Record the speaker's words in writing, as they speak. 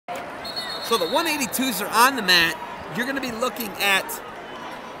So the 182s are on the mat. You're going to be looking at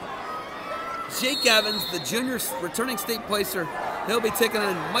Jake Evans, the junior returning state placer. He'll be taking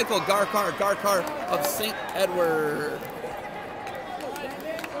on Michael Garcar of St. Edward.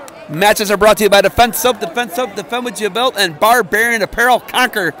 Matches are brought to you by Defense Soap, defend what you built, and Barbarian Apparel,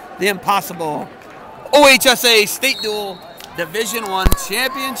 conquer the impossible. OHSA State Dual Division I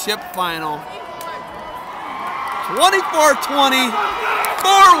Championship Final. 24-20,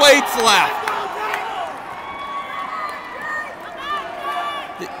 4 weights left.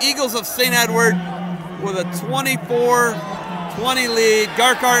 The Eagles of St. Edward with a 24-20 lead.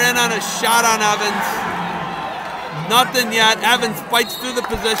 Garcar in on a shot on Evans. Nothing yet. Evans fights through the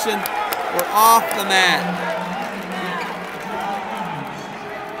position. We're off the mat.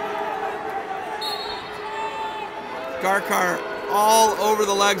 Garcar all over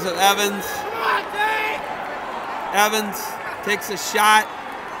the legs of Evans. Evans takes a shot.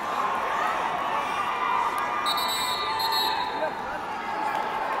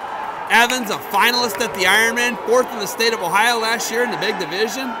 Evans, a finalist at the Ironman, 4th in the state of Ohio last year in the big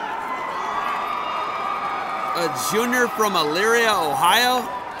division. A junior from Elyria, Ohio,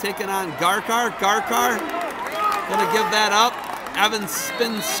 taking on Garcar. Garcar gonna give that up. Evans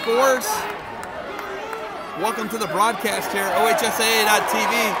spins scores. Welcome to the broadcast here,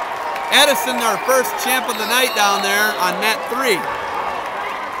 OHSAA.TV. Edison, our first champ of the night down there on mat 3.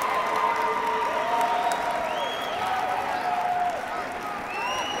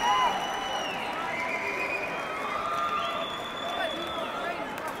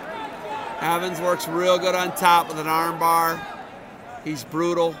 Evans works real good on top with an arm bar. He's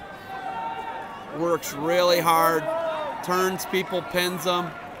brutal. Works really hard. Turns people, pins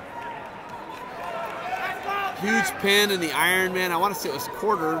them. Huge pin in the Ironman. I want to say it was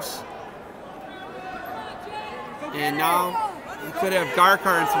quarters. And now you could have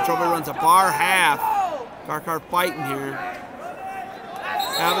Garcar in some trouble. He runs a bar half. Garcar fighting here.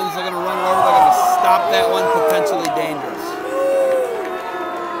 Evans are going to run it over. They're going to stop that one. Potentially dangerous.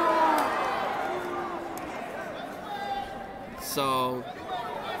 So,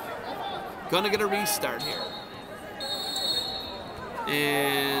 gonna get a restart here.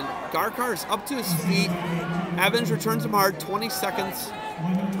 And Garcar's up to his feet. Evans returns him hard. 20 seconds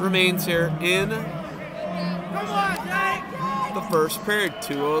remains here in the first period.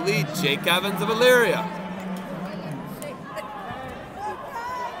 2-0 lead. Jake Evans of Elyria.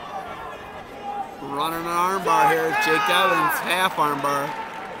 Running an arm bar here. Jake Evans, half arm bar.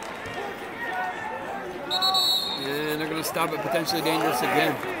 And they're going to stop it, potentially dangerous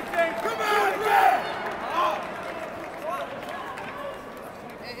again.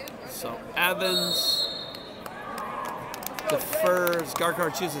 So Evans defers.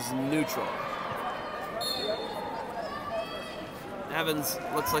 Garcar chooses neutral. Evans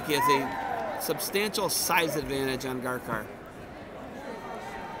looks like he has a substantial size advantage on Garcar.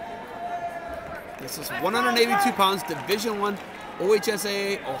 This is 182 pounds, Division I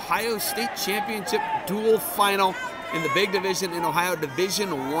OHSAA Ohio State Championship dual final in the big division in Ohio,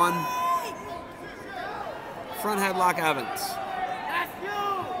 Division I. Front headlock Evans.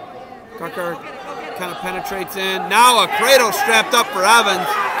 Garcar kind of penetrates in. Now a cradle strapped up for Evans.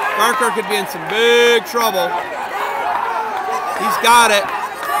 Garcar could be in some big trouble. He's got it.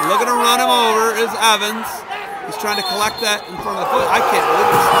 Looking to run him over is Evans. He's trying to collect that in front of the foot. I can't believe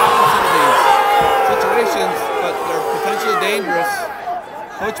he's stopping some of these situations, but they're potentially dangerous.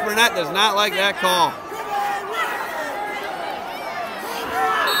 Coach Burnett does not like that call.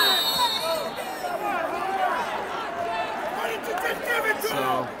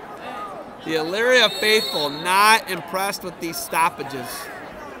 So, the Elyria faithful not impressed with these stoppages.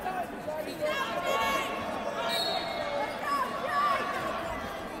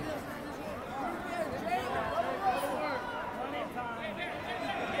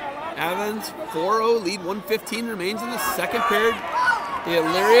 Evans, 4-0 lead, 1:15 remains in the second period. The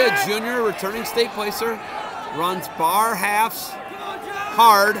Elyria junior returning state placer runs bar halves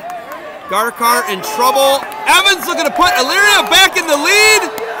hard. Garcar in trouble. Evans looking to put Elyria back in the lead.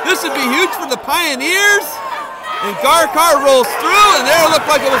 This would be huge for the Pioneers. And Garcar rolls through, and there it looked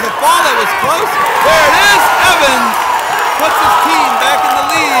like it was a fall that was close. There it is. Evans puts his team back in the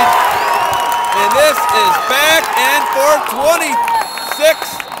lead. And this is back and forth,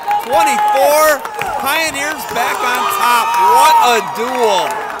 26-24. Pioneers back on top. What a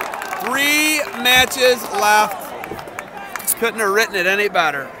duel. 3 matches left. Couldn't have written it any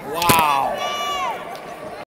better. Wow.